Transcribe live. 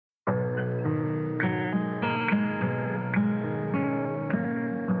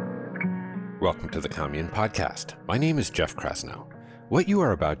Welcome to the Commune Podcast. My name is Jeff Krasnow. What you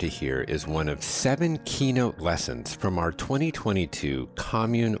are about to hear is one of 7 keynote lessons from our 2022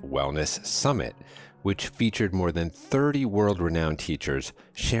 Commune Wellness Summit, which featured more than 30 world-renowned teachers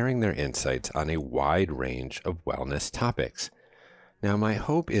sharing their insights on a wide range of wellness topics. Now, my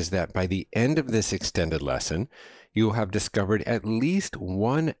hope is that by the end of this extended lesson, you will have discovered at least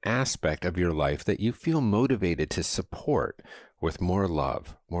one aspect of your life that you feel motivated to support with more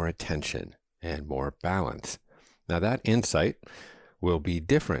love, more attention, and more balance. Now, that insight will be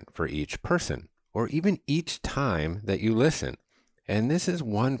different for each person, or even each time that you listen. And this is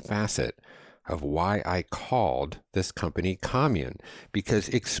one facet of why I called this company Commune, because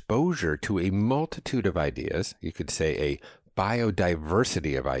exposure to a multitude of ideas, you could say a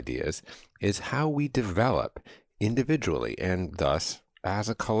biodiversity of ideas, is how we develop individually and thus as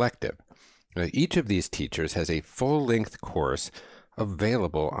a collective. Now, each of these teachers has a full-length course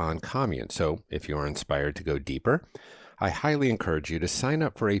available on Commune. So if you are inspired to go deeper, I highly encourage you to sign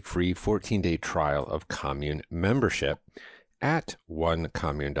up for a free 14-day trial of Commune membership at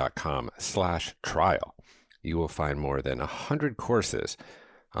onecommune.com/trial. You will find more than 100 courses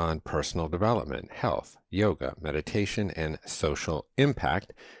on personal development, health, yoga, meditation, and social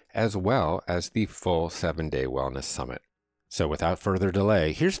impact, as well as the full 7-day wellness summit. So without further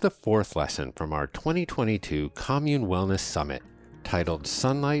delay, here's the 4th lesson from our 2022 Commune Wellness Summit, titled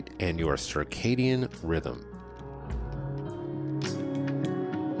Sunlight and Your Circadian Rhythm.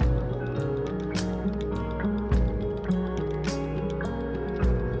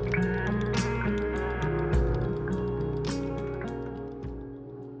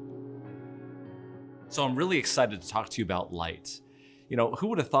 So I'm really excited to talk to you about light. You know, who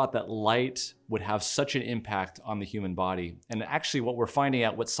would have thought that light would have such an impact on the human body? And actually what we're finding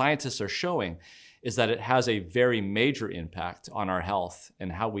out, what scientists are showing, is that it has a very major impact on our health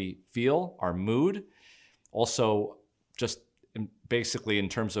and how we feel, our mood, also just basically in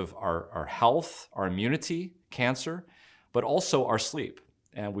terms of our health, our immunity, cancer, but also our sleep.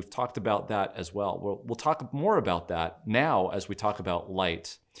 And we've talked about that as well. We'll talk more about that now as we talk about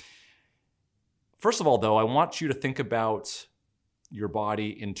light. First of all, though, I want you to think about your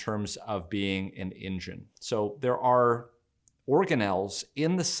body in terms of being an engine. So there are organelles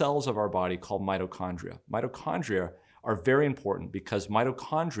in the cells of our body called mitochondria. Mitochondria are very important because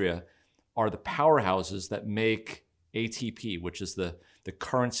mitochondria are the powerhouses that make ATP, which is the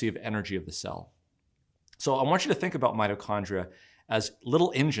currency of energy of the cell. So I want you to think about mitochondria as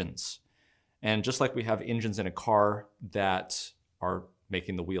little engines. And just like we have engines in a car that are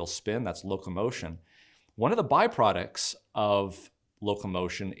making the wheels spin, that's locomotion. One of the byproducts of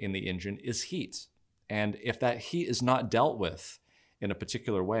locomotion in the engine is heat. And if that heat is not dealt with in a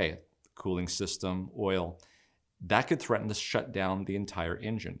particular way, cooling system, oil, that could threaten to shut down the entire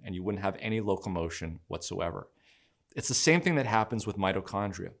engine and you wouldn't have any locomotion whatsoever. It's the same thing that happens with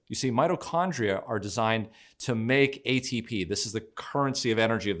mitochondria. You see, mitochondria are designed to make ATP. This is the currency of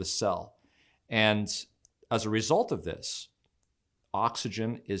energy of the cell. And as a result of this,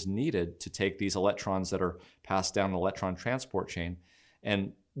 oxygen is needed to take these electrons that are passed down the electron transport chain.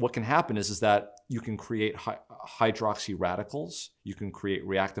 And what can happen is that you can create hydroxy radicals, you can create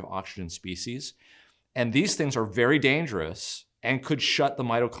reactive oxygen species, and these things are very dangerous and could shut the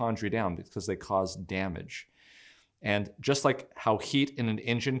mitochondria down because they cause damage. And just like how heat in an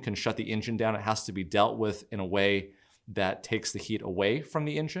engine can shut the engine down, it has to be dealt with in a way that takes the heat away from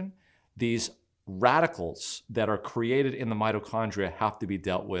the engine. These radicals that are created in the mitochondria have to be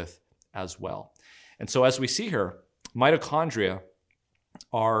dealt with as well. And so as we see here, mitochondria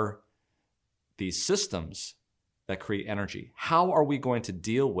are these systems that create energy. How are we going to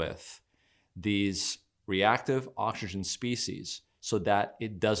deal with these reactive oxygen species so that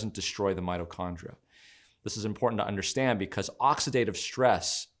it doesn't destroy the mitochondria? This is important to understand because oxidative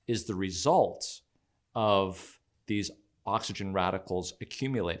stress is the result of these oxygen radicals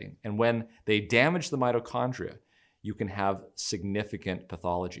accumulating. And when they damage the mitochondria, you can have significant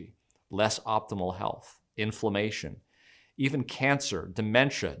pathology, less optimal health, inflammation, even cancer,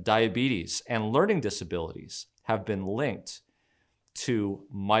 dementia, diabetes, and learning disabilities have been linked to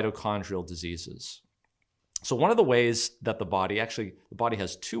mitochondrial diseases. So one of the ways that the body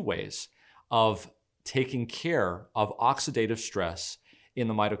has 2 ways of taking care of oxidative stress in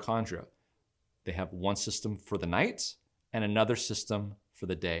the mitochondria. They have one system for the night and another system for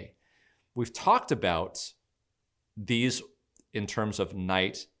the day. We've talked about these in terms of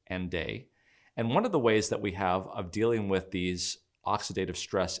night and day. And one of the ways that we have of dealing with these oxidative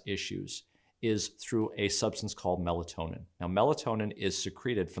stress issues is through a substance called melatonin. Now, melatonin is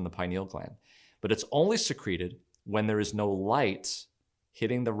secreted from the pineal gland, but it's only secreted when there is no light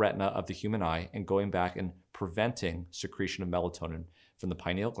hitting the retina of the human eye and going back and preventing secretion of melatonin from the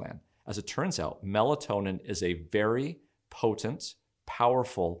pineal gland. As it turns out, melatonin is a very potent,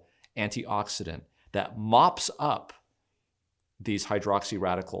 powerful antioxidant that mops up these hydroxy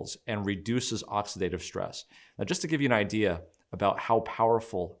radicals and reduces oxidative stress. Now, just to give you an idea about how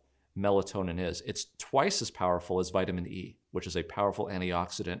powerful melatonin is, it's twice as powerful as vitamin E, which is a powerful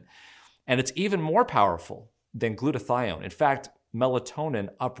antioxidant. And it's even more powerful than glutathione. In fact, melatonin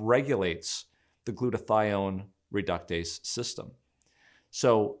upregulates the glutathione reductase system.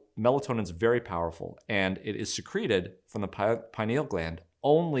 So melatonin is very powerful, and it is secreted from the pineal gland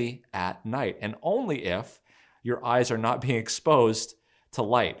only at night, and only if your eyes are not being exposed to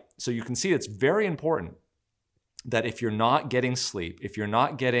light. So you can see it's very important that if you're not getting sleep, if you're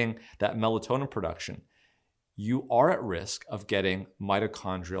not getting that melatonin production, you are at risk of getting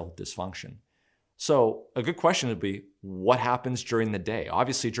mitochondrial dysfunction. So a good question would be, what happens during the day?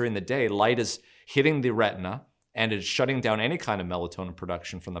 Obviously, during the day, light is hitting the retina and is shutting down any kind of melatonin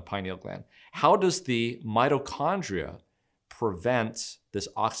production from the pineal gland. How does the mitochondria prevent this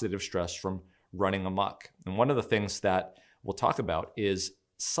oxidative stress from running amok? And one of the things that we'll talk about is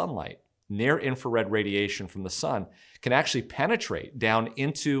sunlight. Near infrared radiation from the sun can actually penetrate down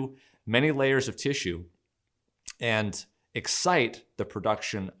into many layers of tissue and excite the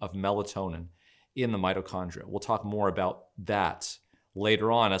production of melatonin in the mitochondria. We'll talk more about that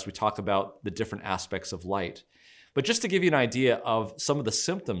later on as we talk about the different aspects of light. But just to give you an idea of some of the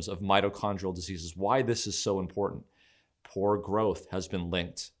symptoms of mitochondrial diseases, why this is so important. Poor growth has been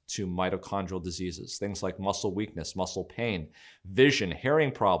linked to mitochondrial diseases, things like muscle weakness, muscle pain, vision,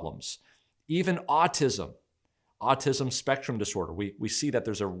 hearing problems, even autism spectrum disorder. We see that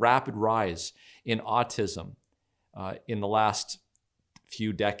there's a rapid rise in autism in the last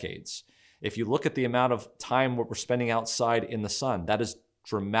few decades. If you look at the amount of time what we're spending outside in the sun, that has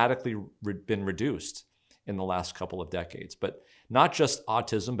dramatically been reduced in the last couple of decades. But not just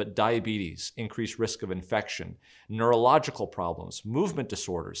autism, but diabetes, increased risk of infection, neurological problems, movement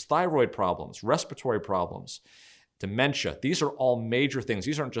disorders, thyroid problems, respiratory problems, dementia. These are all major things.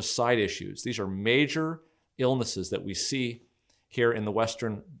 These aren't just side issues. These are major illnesses that we see here in the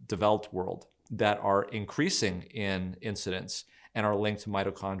Western developed world that are increasing in incidence and are linked to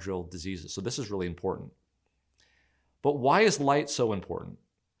mitochondrial diseases. So this is really important. But why is light so important?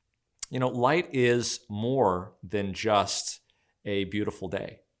 You know, light is more than just a beautiful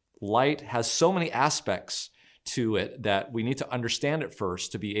day. Light has so many aspects to it that we need to understand it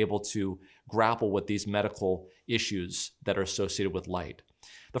first to be able to grapple with these medical issues that are associated with light.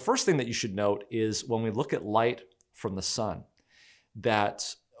 The first thing that you should note is when we look at light from the sun,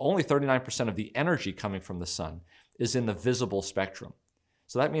 that only 39% of the energy coming from the sun is in the visible spectrum.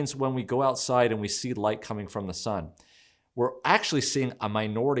 So that means when we go outside and we see light coming from the sun, we're actually seeing a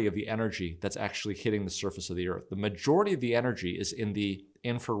minority of the energy that's actually hitting the surface of the earth. The majority of the energy is in the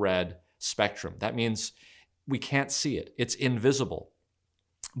infrared spectrum. That means we can't see it. It's invisible.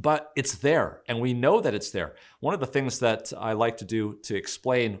 But it's there, and we know that it's there. One of the things that I like to do to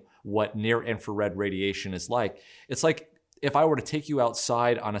explain what near infrared radiation is like, it's like if I were to take you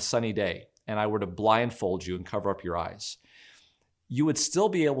outside on a sunny day and I were to blindfold you and cover up your eyes, you would still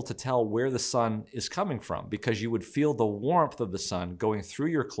be able to tell where the sun is coming from because you would feel the warmth of the sun going through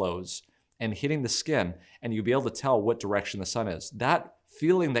your clothes and hitting the skin, and you'd be able to tell what direction the sun is. That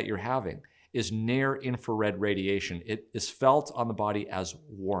feeling that you're having is near infrared radiation. It is felt on the body as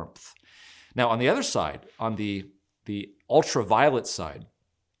warmth. Now, on the other side, on the ultraviolet side,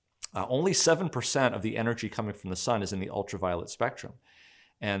 only 7% of the energy coming from the sun is in the ultraviolet spectrum.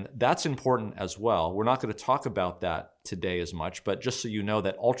 And that's important as well. We're not going to talk about that today as much, but just so you know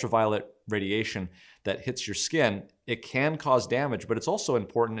that ultraviolet radiation that hits your skin, it can cause damage, but it's also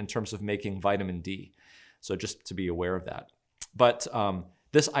important in terms of making vitamin D. So just to be aware of that. But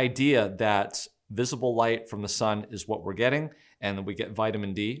this idea that visible light from the sun is what we're getting and that we get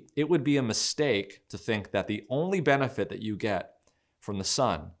vitamin D, it would be a mistake to think that the only benefit that you get from the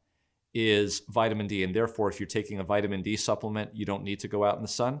sun is vitamin D. And therefore, if you're taking a vitamin D supplement, you don't need to go out in the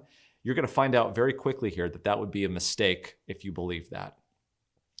sun. You're going to find out very quickly here that that would be a mistake if you believe that.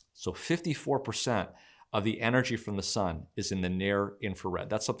 So 54% of the energy from the sun is in the near infrared.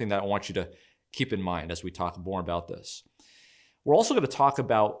 That's something that I want you to keep in mind as we talk more about this. We're also going to talk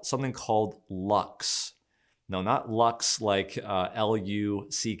about something called lux. No, not lux like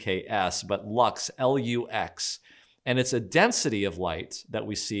L-U-C-K-S, but lux, L-U-X. And it's a density of light that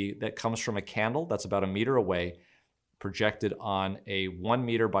we see that comes from a candle that's about 1 meter away, projected on a 1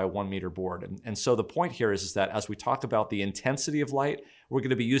 meter by 1 meter board. And so the point here is that as we talk about the intensity of light, we're going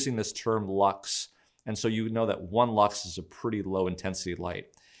to be using this term lux And so you know that 1 lux is a pretty low intensity light.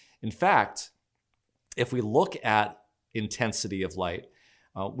 In fact, if we look at intensity of light,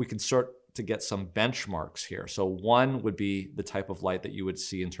 we can start to get some benchmarks here. So 1 would be the type of light that you would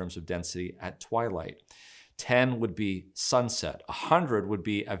see in terms of density at twilight. 10 would be sunset. 100 would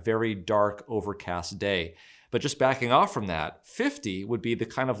be a very dark, overcast day. But just backing off from that, 50 would be the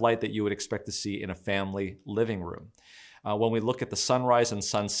kind of light that you would expect to see in a family living room. When we look at the sunrise and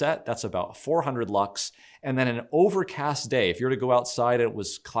sunset, that's about 400 lux. And then an overcast day, if you were to go outside and it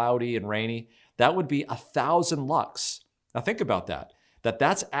was cloudy and rainy, that would be 1,000 lux. Now think about that.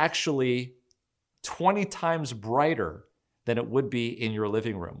 That's actually 20 times brighter than it would be in your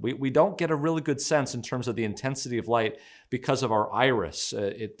living room. We don't get a really good sense in terms of the intensity of light because of our iris.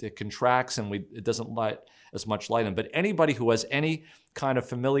 It contracts and it doesn't let as much light in. But anybody who has any kind of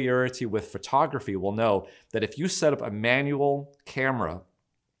familiarity with photography will know that if you set up a manual camera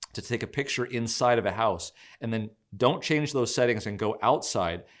to take a picture inside of a house and then don't change those settings and go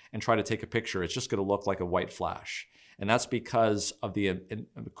outside and try to take a picture, it's just going to look like a white flash. And that's because of the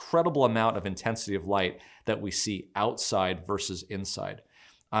incredible amount of intensity of light that we see outside versus inside.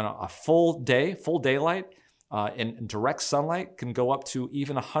 On a full day, full daylight, and direct sunlight can go up to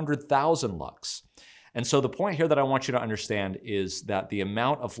even 100,000 lux. And so the point here that I want you to understand is that the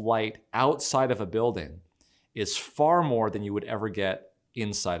amount of light outside of a building is far more than you would ever get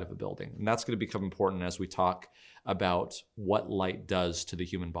inside of a building. And that's going to become important as we talk about what light does to the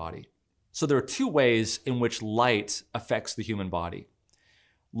human body. So there are 2 ways in which light affects the human body.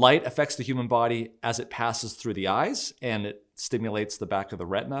 Light affects the human body as it passes through the eyes, and it stimulates the back of the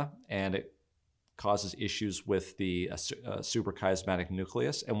retina, and it causes issues with the suprachiasmatic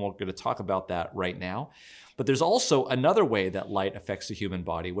nucleus, and we're going to talk about that right now. But there's also another way that light affects the human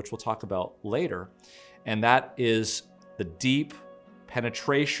body, which we'll talk about later, and that is the deep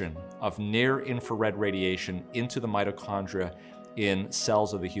penetration of near-infrared radiation into the mitochondria in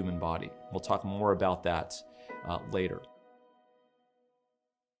cells of the human body. We'll talk more about that later.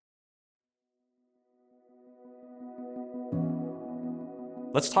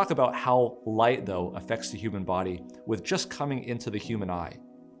 Let's talk about how light, though, affects the human body with just coming into the human eye.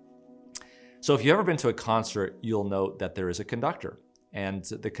 So if you've ever been to a concert, you'll note that there is a conductor. And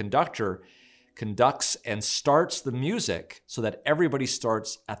the conductor conducts and starts the music so that everybody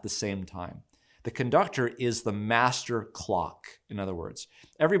starts at the same time. The conductor is the master clock, in other words.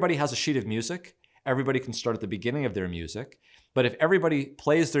 Everybody has a sheet of music. Everybody can start at the beginning of their music. But if everybody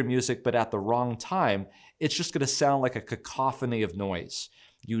plays their music but at the wrong time, it's just going to sound like a cacophony of noise.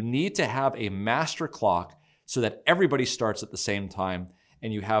 You need to have a master clock so that everybody starts at the same time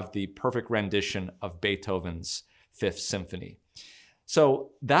and you have the perfect rendition of Beethoven's Fifth Symphony.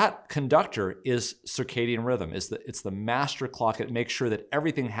 So that conductor is circadian rhythm. It's the master clock. It makes sure that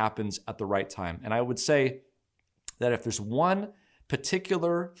everything happens at the right time. And I would say that if there's one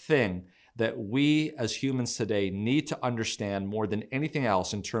particular thing that we as humans today need to understand more than anything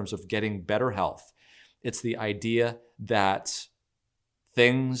else in terms of getting better health, it's the idea that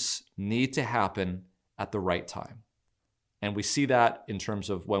things need to happen at the right time. And we see that in terms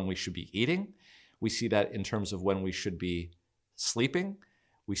of when we should be eating. We see that in terms of when we should be sleeping.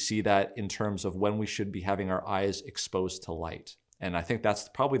 We see that in terms of when we should be having our eyes exposed to light. And I think that's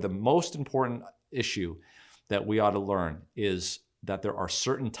probably the most important issue that we ought to learn, is that there are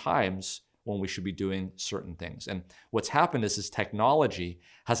certain times when we should be doing certain things. And what's happened is technology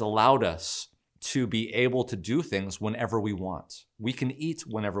has allowed us to be able to do things whenever we want. We can eat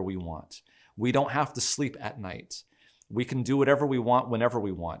whenever we want. We don't have to sleep at night. We can do whatever we want whenever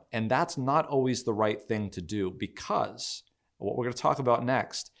we want. And that's not always the right thing to do, because what we're going to talk about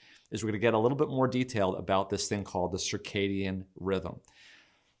next is we're going to get a little bit more detailed about this thing called the circadian rhythm.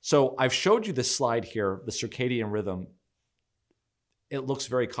 So I've showed you this slide here, the circadian rhythm. It looks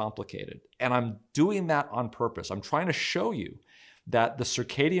very complicated, and I'm doing that on purpose. I'm trying to show you that the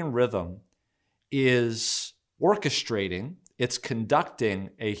circadian rhythm is orchestrating, it's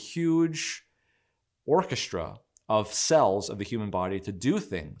conducting a huge orchestra of cells of the human body to do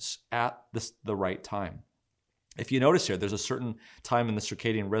things at the right time. If you notice here, there's a certain time in the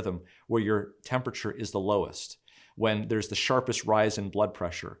circadian rhythm where your temperature is the lowest, when there's the sharpest rise in blood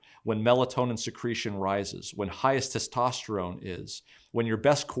pressure, when melatonin secretion rises, when highest testosterone is, when you're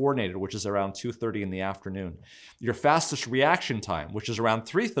best coordinated, which is around 2:30 in the afternoon, your fastest reaction time, which is around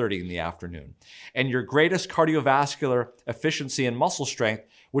 3:30 in the afternoon, and your greatest cardiovascular efficiency and muscle strength,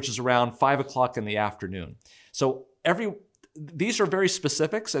 which is around 5 o'clock in the afternoon. So these are very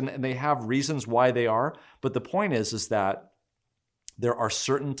specifics, and they have reasons why they are, but the point is that there are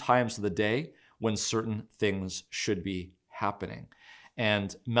certain times of the day when certain things should be happening.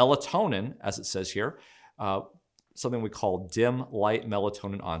 And melatonin, as it says here, something we call dim light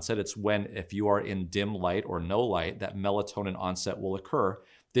melatonin onset. It's when, if you are in dim light or no light, that melatonin onset will occur.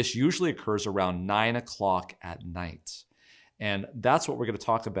 This usually occurs around 9 o'clock at night. And that's what we're going to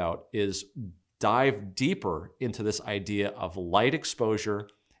talk about, is dive deeper into this idea of light exposure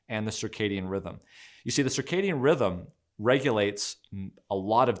and the circadian rhythm. You see, the circadian rhythm regulates a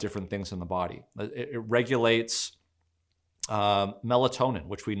lot of different things in the body. It regulates melatonin,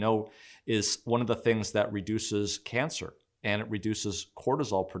 which we know is one of the things that reduces cancer, and it reduces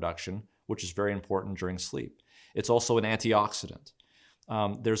cortisol production, which is very important during sleep. It's also an antioxidant.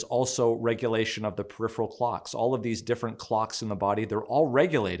 There's also regulation of the peripheral clocks. All of these different clocks in the body, they're all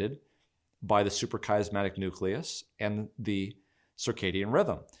regulated by the suprachiasmatic nucleus and the circadian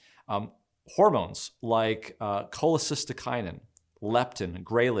rhythm. Hormones like cholecystokinin, leptin,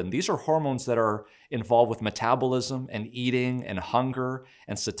 ghrelin, these are hormones that are involved with metabolism and eating and hunger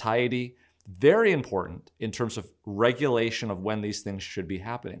and satiety. Very important in terms of regulation of when these things should be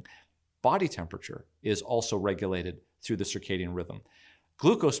happening. Body temperature is also regulated through the circadian rhythm.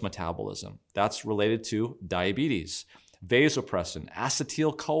 Glucose metabolism, that's related to diabetes. Vasopressin,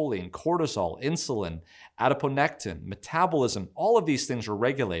 acetylcholine, cortisol, insulin, adiponectin, metabolism, all of these things are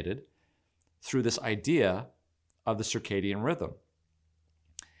regulated through this idea of the circadian rhythm.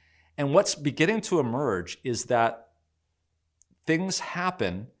 And what's beginning to emerge is that things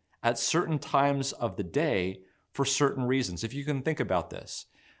happen at certain times of the day for certain reasons. If you can think about this,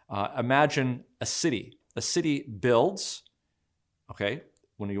 imagine a city. A city builds, okay,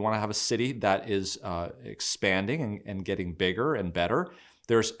 when you want to have a city that is expanding and getting bigger and better,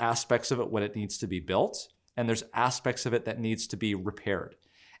 there's aspects of it when it needs to be built, and there's aspects of it that needs to be repaired.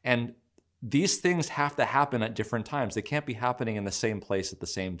 And these things have to happen at different times. They can't be happening in the same place at the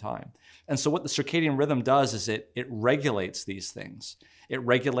same time. And so what the circadian rhythm does is it regulates these things. It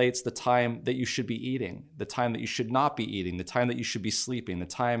regulates the time that you should be eating, the time that you should not be eating, the time that you should be sleeping, the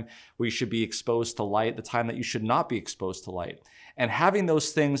time where you should be exposed to light, the time that you should not be exposed to light. And having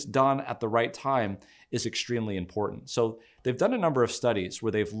those things done at the right time is extremely important. So they've done a number of studies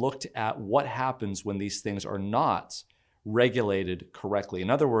where they've looked at what happens when these things are not regulated correctly. In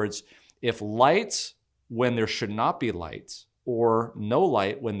other words, if light when there should not be light, or no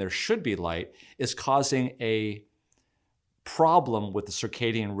light when there should be light, is causing a problem with the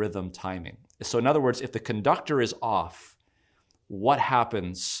circadian rhythm timing. So in other words, if the conductor is off, what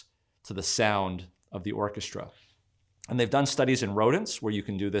happens to the sound of the orchestra? And they've done studies in rodents where you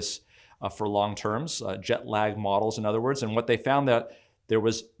can do this for long terms, jet lag models, in other words, and what they found that there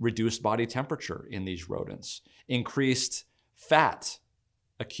was reduced body temperature in these rodents, increased fat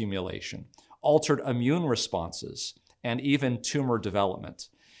accumulation, altered immune responses, and even tumor development.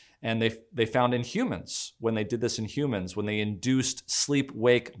 And they found in humans, when they did this in humans, when they induced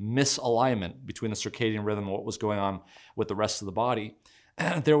sleep-wake misalignment between the circadian rhythm and what was going on with the rest of the body,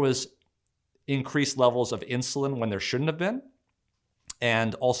 there was increased levels of insulin when there shouldn't have been,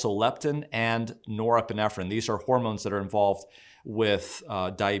 and also leptin and norepinephrine. These are hormones that are involved with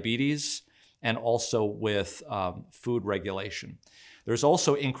diabetes and also with food regulation. There's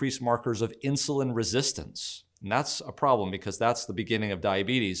also increased markers of insulin resistance. And that's a problem because that's the beginning of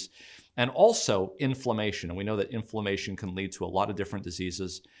diabetes. And also inflammation. And we know that inflammation can lead to a lot of different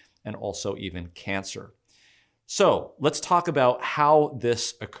diseases and also even cancer. So let's talk about how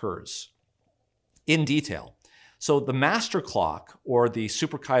this occurs in detail. So the master clock, or the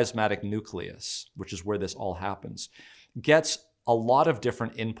suprachiasmatic nucleus, which is where this all happens, gets a lot of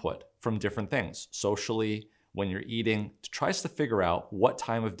different input from different things, socially, when you're eating, tries to figure out what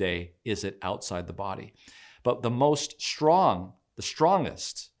time of day is it outside the body. But the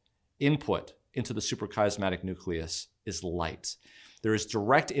strongest input into the suprachiasmatic nucleus is light. There is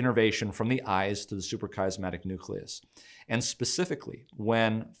direct innervation from the eyes to the suprachiasmatic nucleus. And specifically,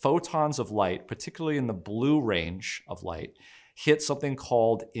 when photons of light, particularly in the blue range of light, hit something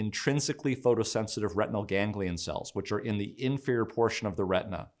called intrinsically photosensitive retinal ganglion cells, which are in the inferior portion of the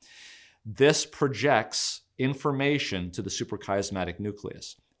retina, this projects information to the suprachiasmatic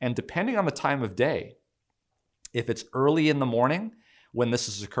nucleus. And depending on the time of day, if it's early in the morning when this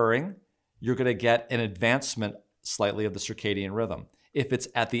is occurring, you're going to get an advancement slightly of the circadian rhythm. If it's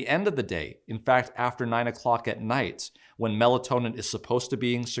at the end of the day, in fact, after 9 o'clock at night, when melatonin is supposed to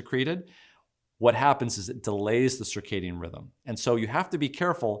be secreted, what happens is it delays the circadian rhythm. And so you have to be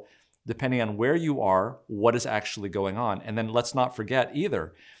careful, depending on where you are, what is actually going on. And then let's not forget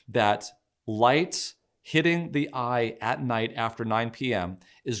either that light hitting the eye at night after 9 p.m.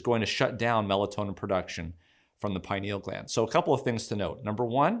 is going to shut down melatonin production from the pineal gland. So a couple of things to note. Number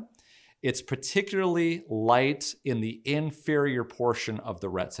one, It's particularly light in the inferior portion of the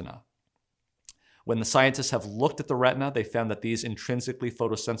retina. When the scientists have looked at the retina, they found that these intrinsically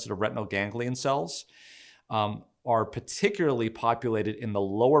photosensitive retinal ganglion cells are particularly populated in the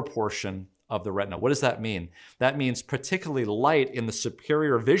lower portion of the retina. What does that mean? That means particularly light in the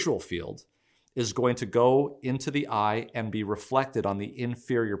superior visual field is going to go into the eye and be reflected on the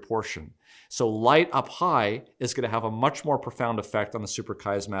inferior portion. So light up high is going to have a much more profound effect on the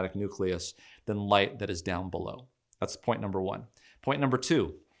suprachiasmatic nucleus than light that is down below. That's point number one. Point number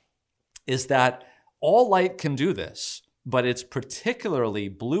two is that all light can do this, but it's particularly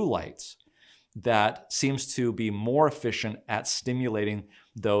blue light that seems to be more efficient at stimulating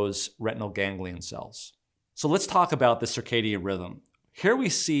those retinal ganglion cells. So let's talk about the circadian rhythm. Here we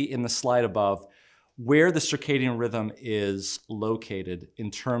see in the slide above where the circadian rhythm is located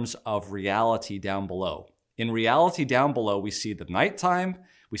in terms of reality down below. In reality down below, we see the nighttime,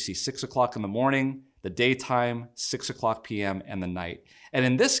 we see 6 o'clock in the morning, the daytime, 6 o'clock p.m., and the night. And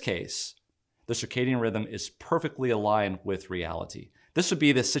in this case, the circadian rhythm is perfectly aligned with reality. This would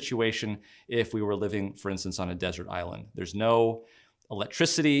be the situation if we were living, for instance, on a desert island. There's no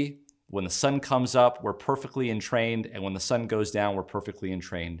electricity. When the sun comes up, we're perfectly entrained, and when the sun goes down, we're perfectly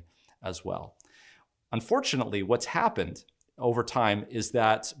entrained as well. Unfortunately, what's happened over time is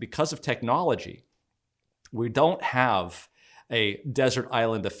that because of technology, we don't have a desert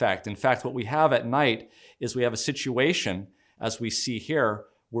island effect. In fact, what we have at night is we have a situation, as we see here,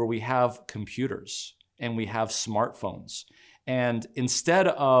 where we have computers and we have smartphones. And instead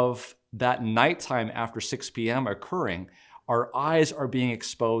of that nighttime after 6 p.m. occurring, our eyes are being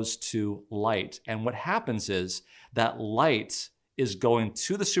exposed to light. And what happens is that light is going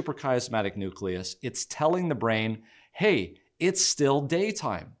to the suprachiasmatic nucleus. It's telling the brain, hey, it's still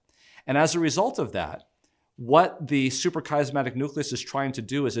daytime. And as a result of that, what the suprachiasmatic nucleus is trying to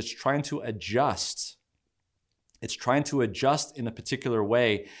do is it's trying to adjust. It's trying to adjust in a particular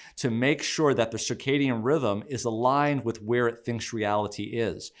way to make sure that the circadian rhythm is aligned with where it thinks reality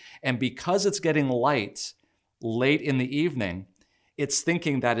is. And because it's getting light late in the evening, it's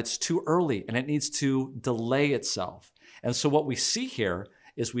thinking that it's too early and it needs to delay itself. And so what we see here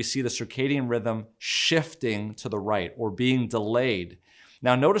is we see the circadian rhythm shifting to the right or being delayed.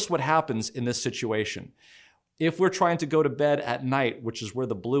 Now notice what happens in this situation. If we're trying to go to bed at night, which is where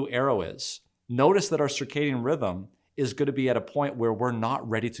the blue arrow is, notice that our circadian rhythm is going to be at a point where we're not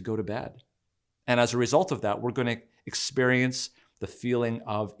ready to go to bed. And as a result of that, we're going to experience the feeling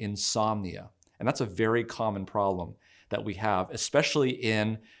of insomnia. And that's a very common problem that we have, especially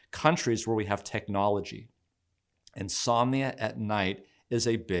in countries where we have technology. Insomnia at night is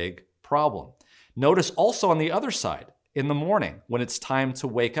a big problem. Notice also on the other side, in the morning, when it's time to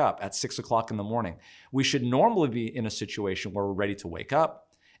wake up at 6 o'clock in the morning, we should normally be in a situation where we're ready to wake up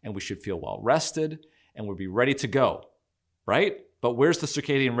and we should feel well rested and we'll be ready to go, right? But where's the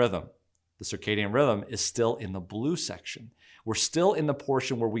circadian rhythm? The circadian rhythm is still in the blue section. We're still in the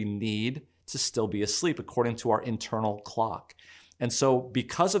portion where we need to still be asleep according to our internal clock. And so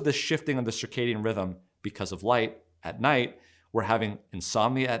because of the shifting of the circadian rhythm, because of light at night, we're having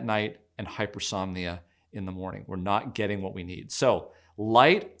insomnia at night and hypersomnia in the morning. We're not getting what we need. So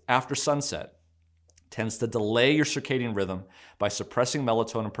light after sunset tends to delay your circadian rhythm by suppressing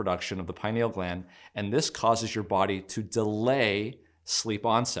melatonin production of the pineal gland, and this causes your body to delay sleep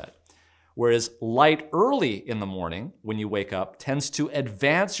onset. Whereas light early in the morning, when you wake up, tends to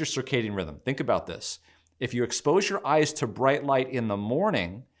advance your circadian rhythm. Think about this. If you expose your eyes to bright light in the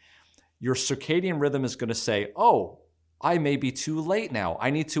morning, your circadian rhythm is going to say, oh, I may be too late now.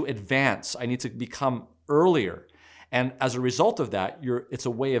 I need to advance. I need to become earlier. And as a result of that, it's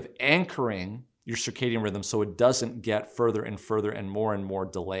a way of anchoring your circadian rhythm so it doesn't get further and further and more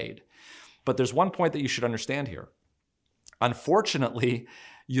delayed. But there's one point that you should understand here. Unfortunately,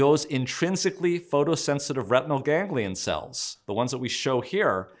 those intrinsically photosensitive retinal ganglion cells, the ones that we show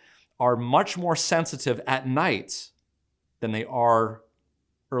here, are much more sensitive at night than they are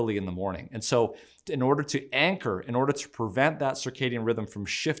early in the morning. And so in order to anchor, in order to prevent that circadian rhythm from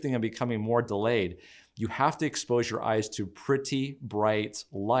shifting and becoming more delayed, you have to expose your eyes to pretty bright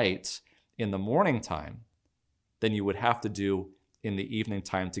light in the morning time than you would have to do in the evening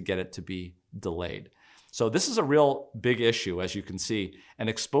time to get it to be delayed. So this is a real big issue, as you can see, and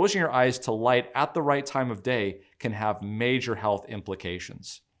exposing your eyes to light at the right time of day can have major health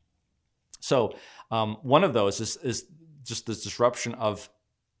implications. So one of those is just this disruption of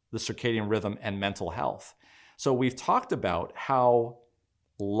the circadian rhythm and mental health. So we've talked about how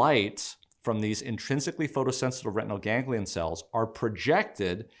light from these intrinsically photosensitive retinal ganglion cells are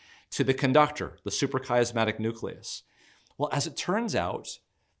projected to the conductor, the suprachiasmatic nucleus. Well, as it turns out,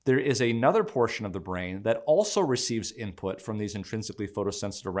 there is another portion of the brain that also receives input from these intrinsically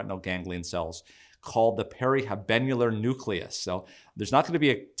photosensitive retinal ganglion cells called the perihabenular nucleus. So there's not going to be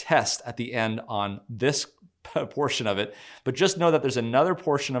a test at the end on this portion of it, but just know that there's another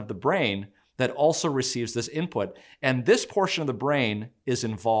portion of the brain that also receives this input. And this portion of the brain is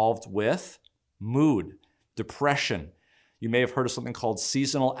involved with mood, depression. You may have heard of something called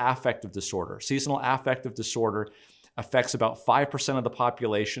seasonal affective disorder. Seasonal affective disorder affects about 5% of the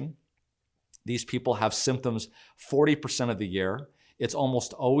population. These people have symptoms 40% of the year. It's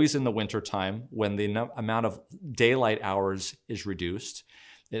almost always in the wintertime when the amount of daylight hours is reduced.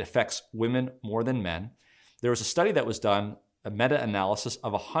 It affects women more than men. There was a study that was done, a meta-analysis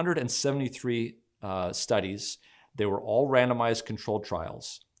of 173 studies. They were all randomized controlled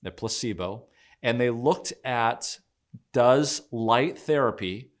trials, they're placebo, and they looked at, does light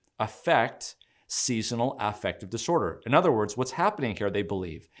therapy affect seasonal affective disorder? In other words, what's happening here, they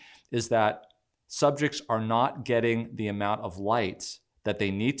believe, is that subjects are not getting the amount of light that they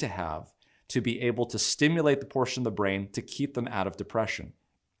need to have to be able to stimulate the portion of the brain to keep them out of depression.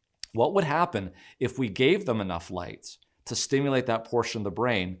 What would happen if we gave them enough light to stimulate that portion of the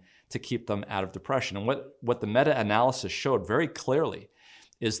brain to keep them out of depression? And what the meta-analysis showed very clearly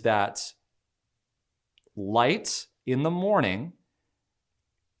is that light in the morning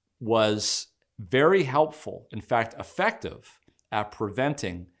was very helpful, in fact, effective at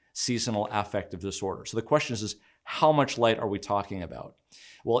preventing seasonal affective disorder. So the question is how much light are we talking about?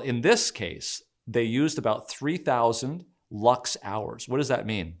 Well, in this case, they used about 3,000 lux hours. What does that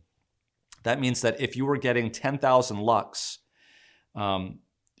mean? That means that if you were getting 10,000 lux,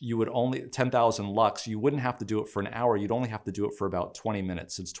 you wouldn't have to do it for an hour. You'd only have to do it for about 20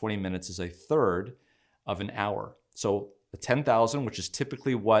 minutes, since 20 minutes is a third of an hour. So the 10,000, which is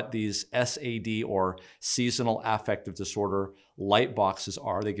typically what these SAD or seasonal affective disorder light boxes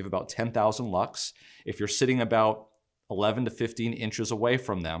are, they give about 10,000 lux. If you're sitting about 11 to 15 inches away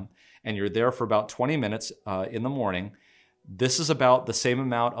from them and you're there for about 20 minutes in the morning, this is about the same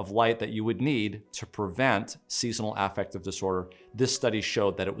amount of light that you would need to prevent seasonal affective disorder. This study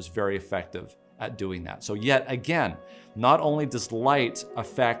showed that it was very effective at doing that. So yet again, not only does light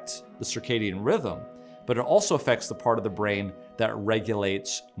affect the circadian rhythm, but it also affects the part of the brain that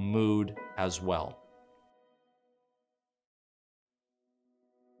regulates mood as well.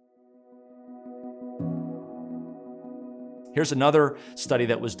 Here's another study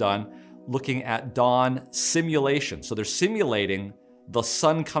that was done looking at dawn simulation. So they're simulating the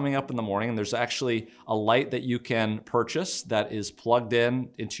sun coming up in the morning, and there's actually a light that you can purchase that is plugged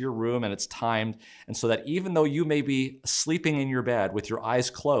into your room, and it's timed. And so that even though you may be sleeping in your bed with your eyes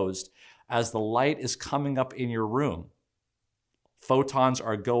closed, as the light is coming up in your room, photons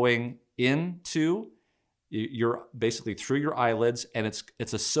are going into basically through your eyelids, and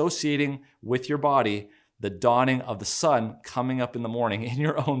it's associating with your body the dawning of the sun coming up in the morning in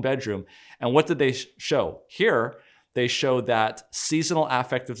your own bedroom. And what did they show? Here, they showed that seasonal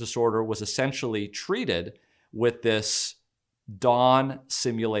affective disorder was essentially treated with this dawn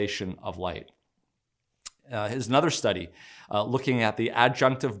simulation of light. Here's another study looking at the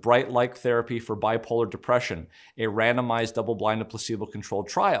adjunctive bright light therapy for bipolar depression, a randomized double-blinded placebo-controlled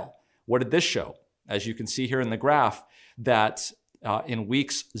trial. What did this show? As you can see here in the graph, that in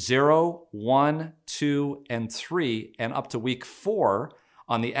weeks 0, 1, 2, and 3, and up to week 4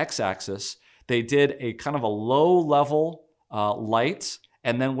 on the x-axis, they did a kind of a low-level light,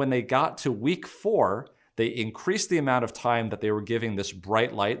 and then when they got to week 4, they increased the amount of time that they were giving this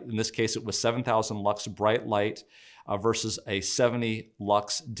bright light. In this case, it was 7,000 lux bright light versus a 70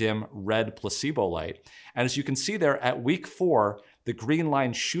 lux dim red placebo light. And as you can see there, at week 4, the green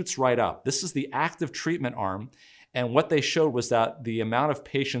line shoots right up. This is the active treatment arm. And what they showed was that the amount of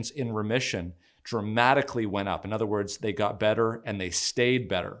patients in remission dramatically went up. In other words, they got better and they stayed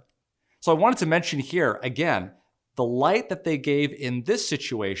better. So I wanted to mention here, again, the light that they gave in this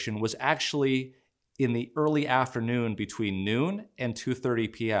situation was actually in the early afternoon between noon and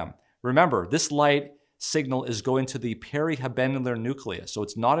 2:30 p.m. Remember, this light signal is going to the perihabenular nucleus, so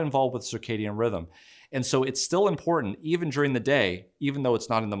it's not involved with circadian rhythm. And so it's still important, even during the day, even though it's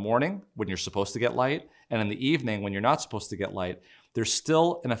not in the morning when you're supposed to get light, and in the evening when you're not supposed to get light, there's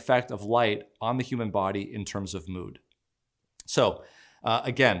still an effect of light on the human body in terms of mood. So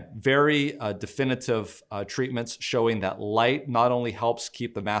again, very definitive treatments showing that light not only helps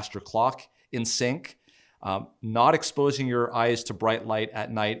keep the master clock in sync, not exposing your eyes to bright light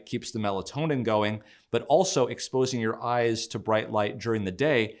at night keeps the melatonin going, but also exposing your eyes to bright light during the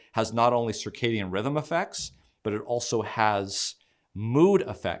day has not only circadian rhythm effects, but it also has mood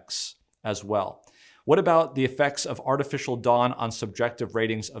effects as well. What about the effects of artificial dawn on subjective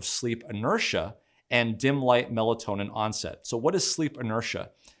ratings of sleep inertia and dim light melatonin onset? So what is sleep inertia?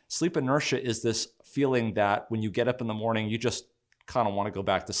 Sleep inertia is this feeling that when you get up in the morning, you just kind of want to go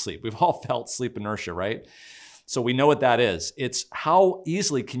back to sleep. We've all felt sleep inertia, right? So we know what that is. It's how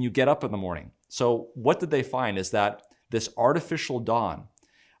easily can you get up in the morning? So what did they find is that this artificial dawn,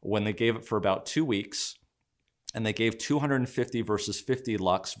 when they gave it for about 2 weeks, and they gave 250 versus 50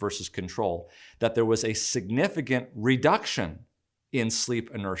 lux versus control, that there was a significant reduction in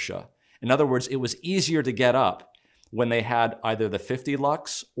sleep inertia. In other words, it was easier to get up when they had either the 50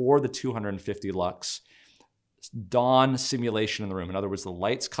 lux or the 250 lux dawn simulation in the room. In other words, the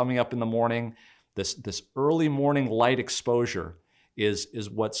light's coming up in the morning. This early morning light exposure is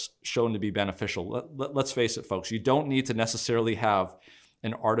what's shown to be beneficial. Let's face it, folks, you don't need to necessarily have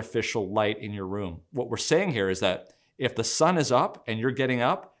an artificial light in your room. What we're saying here is that if the sun is up and you're getting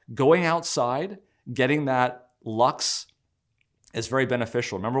up, going outside, getting that lux is very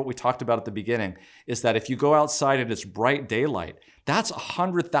beneficial. Remember what we talked about at the beginning is that if you go outside and it's bright daylight, that's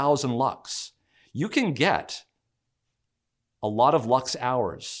 100,000 lux. You can get a lot of lux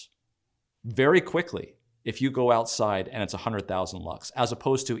hours very quickly if you go outside and it's 100,000 lux, as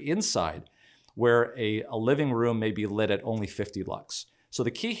opposed to inside where a living room may be lit at only 50 lux. So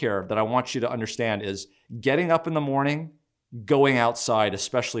the key here that I want you to understand is getting up in the morning, going outside,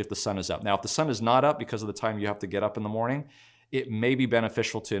 especially if the sun is up. Now, if the sun is not up because of the time you have to get up in the morning, it may be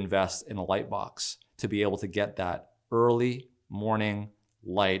beneficial to invest in a light box to be able to get that early morning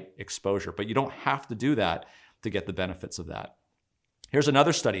light exposure. But you don't have to do that to get the benefits of that. Here's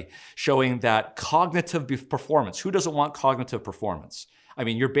another study showing that cognitive performance. Who doesn't want cognitive performance? I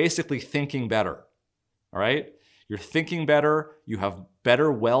mean, you're basically thinking better, all right? You're thinking better, you have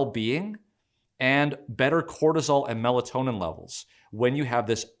better well-being, and better cortisol and melatonin levels when you have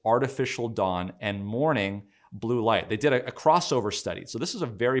this artificial dawn and morning blue light. They did a crossover study. So this is a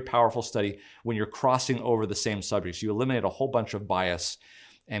very powerful study when you're crossing over the same subjects. You eliminate a whole bunch of bias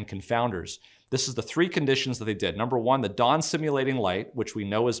and confounders. This is the 3 conditions that they did. Number 1, the dawn simulating light, which we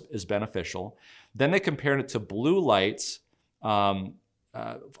know is beneficial. Then they compared it to blue lights,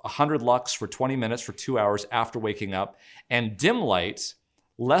 100 lux for 20 minutes for 2 hours after waking up, and dim lights,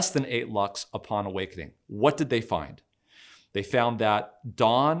 less than 8 lux upon awakening. What did they find? They found that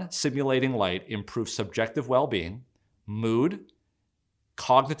dawn simulating light improved subjective well-being, mood,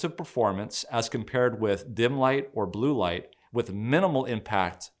 cognitive performance as compared with dim light or blue light, with minimal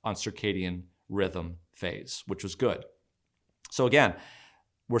impact on circadian rhythm phase, which was good. So again,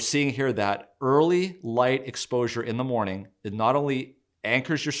 we're seeing here that early light exposure in the morning, it not only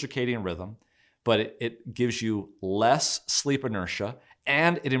anchors your circadian rhythm, but it gives you less sleep inertia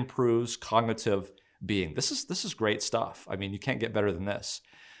and it improves cognitive being. This is great stuff. I mean, you can't get better than this.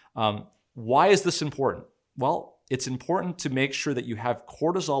 Why is this important? Well, it's important to make sure that you have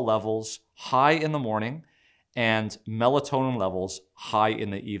cortisol levels high in the morning and melatonin levels high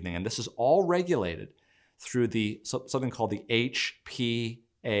in the evening. And this is all regulated through something called the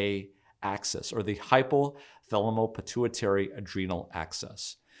HPA axis, or the hypothalamo-pituitary adrenal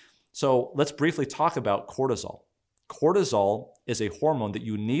axis. So let's briefly talk about cortisol. Cortisol is a hormone that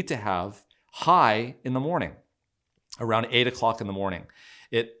you need to have high in the morning, around 8 o'clock in the morning.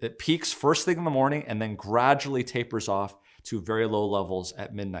 It peaks first thing in the morning and then gradually tapers off to very low levels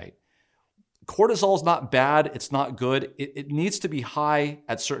at midnight. Cortisol is not bad, it's not good. It needs to be high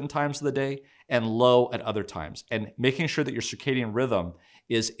at certain times of the day and low at other times. And making sure that your circadian rhythm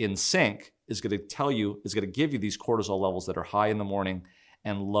is in sync is going to give you these cortisol levels that are high in the morning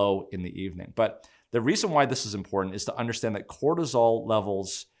and low in the evening. But the reason why this is important is to understand that cortisol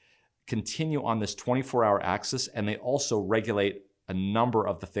levels continue on this 24-hour axis, and they also regulate a number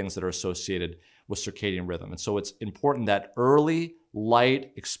of the things that are associated with circadian rhythm. And so it's important that early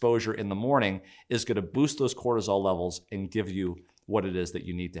light exposure in the morning is going to boost those cortisol levels and give you what it is that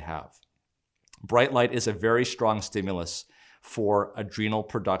you need to have. Bright light is a very strong stimulus for adrenal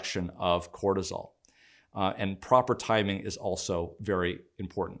production of cortisol. And proper timing is also very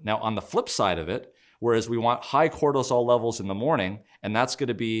important. Now, on the flip side of it, whereas we want high cortisol levels in the morning, and that's going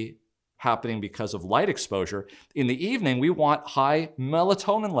to be happening because of light exposure, in the evening, we want high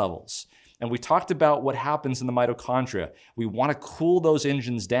melatonin levels. And we talked about what happens in the mitochondria. We want to cool those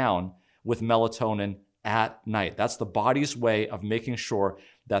engines down with melatonin at night. That's the body's way of making sure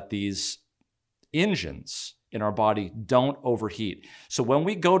that these engines in our body don't overheat. So when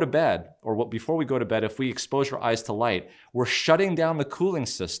we go to bed, or before we go to bed, if we expose our eyes to light, we're shutting down the cooling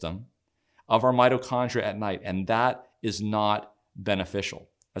system of our mitochondria at night, and that is not beneficial.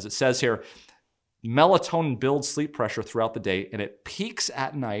 As it says here, melatonin builds sleep pressure throughout the day, and it peaks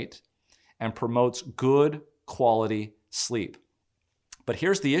at night and promotes good quality sleep. But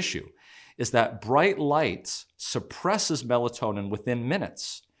here's the issue, is that bright light suppresses melatonin within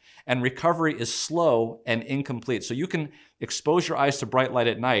minutes, and recovery is slow and incomplete. So you can expose your eyes to bright light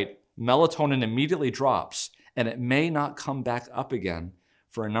at night, melatonin immediately drops, and it may not come back up again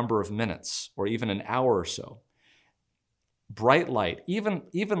for a number of minutes or even an hour or so. Bright light, even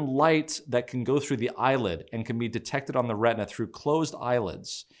light that can go through the eyelid and can be detected on the retina through closed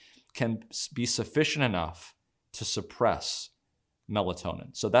eyelids, can be sufficient enough to suppress melatonin.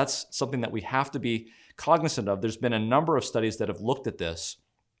 So that's something that we have to be cognizant of. There's been a number of studies that have looked at this,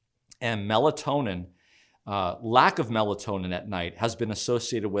 and melatonin, lack of melatonin at night has been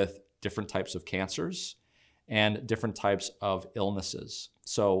associated with different types of cancers and different types of illnesses.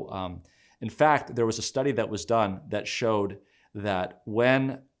 So in fact, there was a study that was done that showed that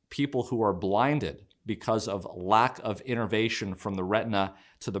when people who are blinded because of lack of innervation from the retina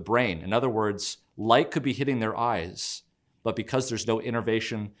to the brain, in other words, light could be hitting their eyes, but because there's no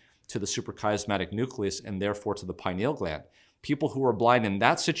innervation to the suprachiasmatic nucleus and therefore to the pineal gland, people who were blind in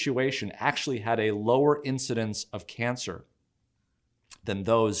that situation actually had a lower incidence of cancer than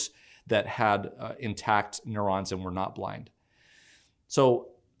those that had intact neurons and were not blind. So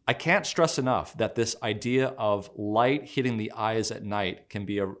I can't stress enough that this idea of light hitting the eyes at night can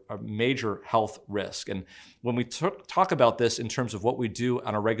be a major health risk. And when we talk about this in terms of what we do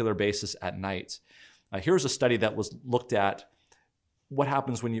on a regular basis at night, here's a study that was looked at what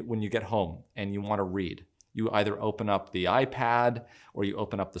happens when you get home and you want to read. You either open up the iPad or you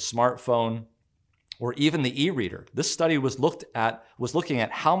open up the smartphone or even the e-reader. This study was looking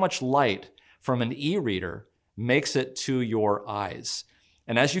at how much light from an e-reader makes it to your eyes.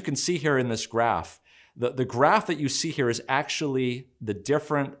 And as you can see here in this graph, the graph that you see here is actually the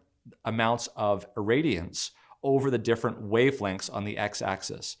different amounts of irradiance over the different wavelengths on the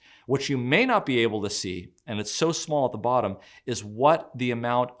x-axis. What you may not be able to see, and it's so small at the bottom, is what the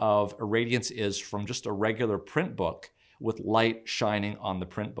amount of irradiance is from just a regular print book with light shining on the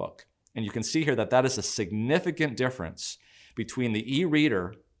print book. And you can see here that that is a significant difference between the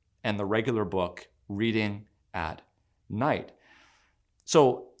e-reader and the regular book reading at night.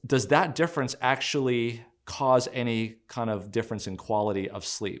 So does that difference actually cause any kind of difference in quality of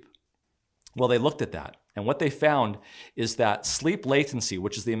sleep? Well, they looked at that. And what they found is that sleep latency,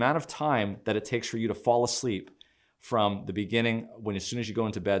 which is the amount of time that it takes for you to fall asleep from the beginning, as soon as you go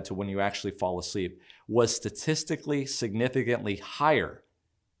into bed, to when you actually fall asleep, was statistically significantly higher.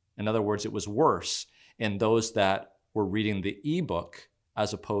 In other words, it was worse in those that were reading the e-book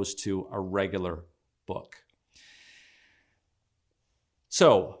as opposed to a regular book.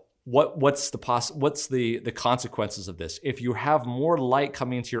 So what's the consequences of this? If you have more light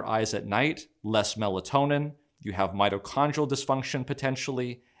coming into your eyes at night, less melatonin, you have mitochondrial dysfunction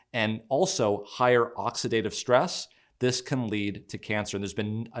potentially, and also higher oxidative stress, this can lead to cancer. And there's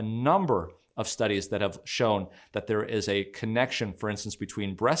been a number of studies that have shown that there is a connection, for instance,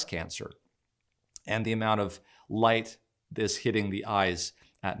 between breast cancer and the amount of light that's hitting the eyes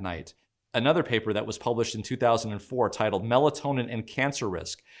at night. Another paper that was published in 2004 titled Melatonin and Cancer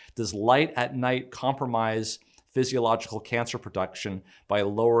Risk: Does Light at Night Compromise Physiological Cancer Production by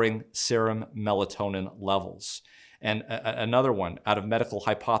Lowering Serum Melatonin Levels? And another one out of Medical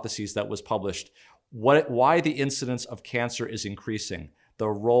Hypotheses that was published, why the incidence of cancer is increasing, the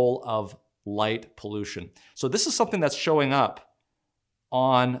role of light pollution. So this is something that's showing up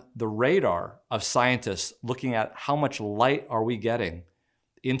on the radar of scientists looking at how much light are we getting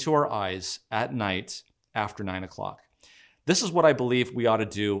into our eyes at night after 9 o'clock. This is what I believe we ought to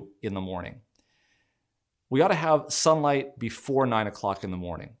do in the morning. We ought to have sunlight before 9 o'clock in the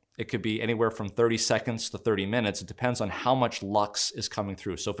morning. It could be anywhere from 30 seconds to 30 minutes. It depends on how much lux is coming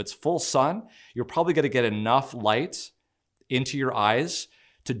through. So if it's full sun, you're probably going to get enough light into your eyes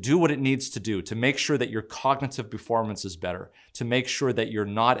to do what it needs to do, to make sure that your cognitive performance is better, to make sure that you're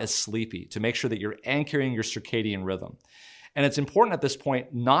not as sleepy, to make sure that you're anchoring your circadian rhythm. And it's important at this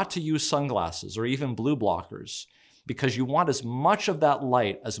point not to use sunglasses or even blue blockers, because you want as much of that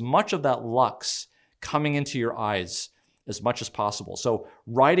light, as much of that lux coming into your eyes as much as possible. So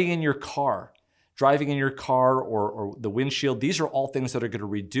riding in your car, driving in your car or the windshield, these are all things that are going to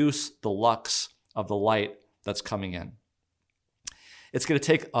reduce the lux of the light that's coming in. It's going to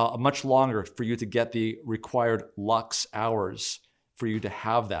take much longer for you to get the required lux hours for you to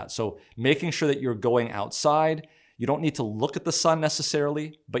have that. So making sure that you're going outside. You don't need to look at the sun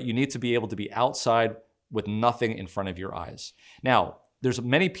necessarily, but you need to be able to be outside with nothing in front of your eyes. Now, there's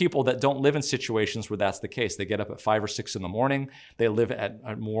many people that don't live in situations where that's the case. They get up at 5 or 6 in the morning. They live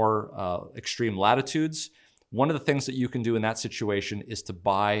at more extreme latitudes. One of the things that you can do in that situation is to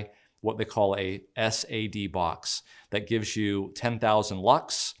buy what they call a SAD box that gives you 10,000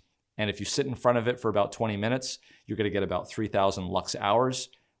 lux. And if you sit in front of it for about 20 minutes, you're going to get about 3,000 lux hours,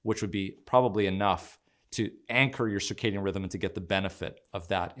 which would be probably enough to anchor your circadian rhythm and to get the benefit of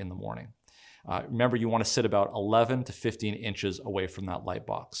that in the morning. Remember, you want to sit about 11 to 15 inches away from that light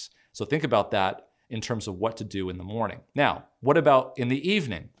box. So think about that in terms of what to do in the morning. Now, what about in the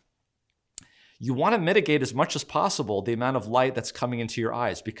evening? You want to mitigate as much as possible the amount of light that's coming into your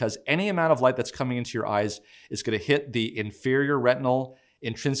eyes, because any amount of light that's coming into your eyes is going to hit the inferior retinal,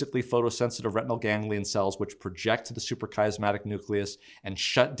 intrinsically photosensitive retinal ganglion cells, which project to the suprachiasmatic nucleus and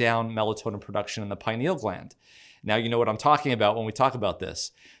shut down melatonin production in the pineal gland. Now you know what I'm talking about when we talk about this.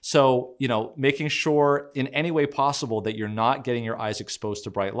 So, making sure in any way possible that you're not getting your eyes exposed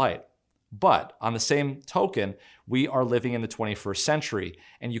to bright light. But on the same token, we are living in the 21st century,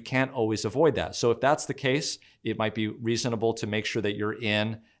 and you can't always avoid that. So if that's the case, it might be reasonable to make sure that you're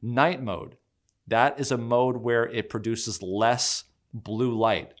in night mode. That is a mode where it produces less blue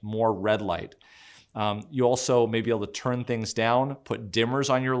light, more red light. You also may be able to turn things down, put dimmers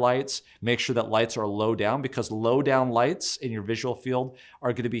on your lights, make sure that lights are low down, because low down lights in your visual field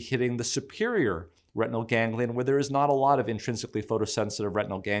are going to be hitting the superior retinal ganglion, where there is not a lot of intrinsically photosensitive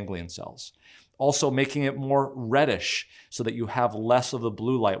retinal ganglion cells. Also making it more reddish so that you have less of the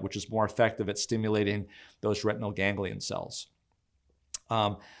blue light, which is more effective at stimulating those retinal ganglion cells.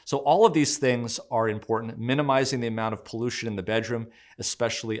 So all of these things are important. Minimizing the amount of pollution in the bedroom,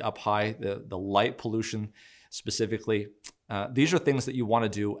 especially up high, the light pollution specifically. These are things that you want to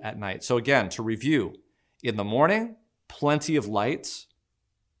do at night. So again, to review, in the morning, plenty of light.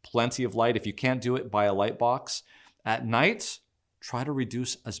 If you can't do it, buy a light box. At night, try to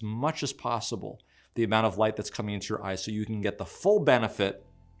reduce as much as possible the amount of light that's coming into your eyes so you can get the full benefit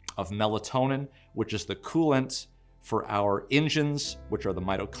of melatonin, which is the coolant for our engines, which are the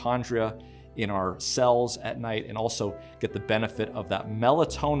mitochondria in our cells at night, and also get the benefit of that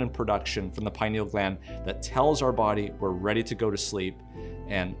melatonin production from the pineal gland that tells our body we're ready to go to sleep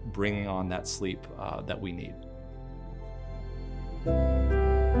and bringing on that sleep that we need.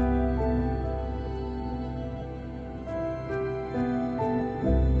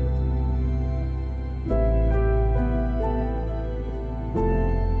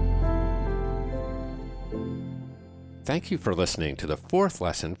 Thank you for listening to the fourth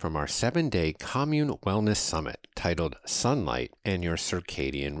lesson from our 7-day Commune Wellness Summit titled Sunlight and Your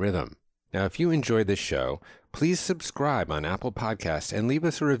Circadian Rhythm. Now, if you enjoyed this show, please subscribe on Apple Podcasts and leave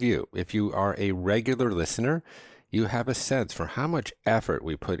us a review. If you are a regular listener, you have a sense for how much effort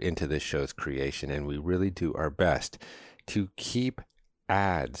we put into this show's creation, and we really do our best to keep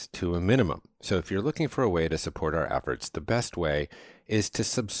ads to a minimum. So if you're looking for a way to support our efforts, the best way is to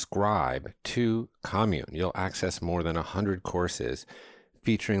subscribe to Commune. You'll access more than 100 courses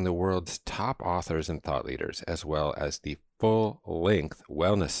featuring the world's top authors and thought leaders, as well as the full-length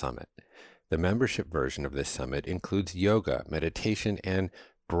Wellness Summit. The membership version of this summit includes yoga, meditation, and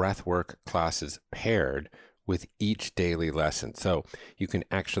breathwork classes paired with each daily lesson, so you can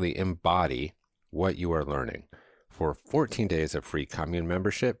actually embody what you are learning. For 14 days of free Commune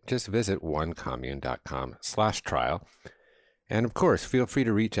membership, just visit onecommune.com/trial. And of course, feel free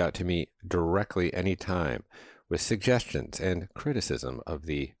to reach out to me directly anytime with suggestions and criticism of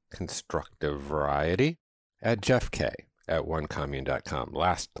the constructive variety at jeffk@onecommune.com.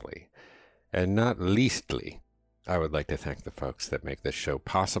 Lastly, and not leastly, I would like to thank the folks that make this show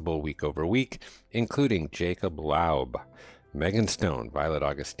possible week over week, including Jacob Laub, Megan Stone, Violet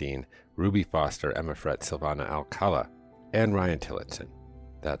Augustine, Ruby Foster, Emma Frett, Silvana Alcala, and Ryan Tillotson.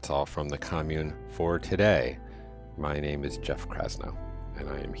 That's all from the Commune for today. My name is Jeff Krasnow, and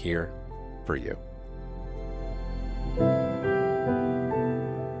I am here for you.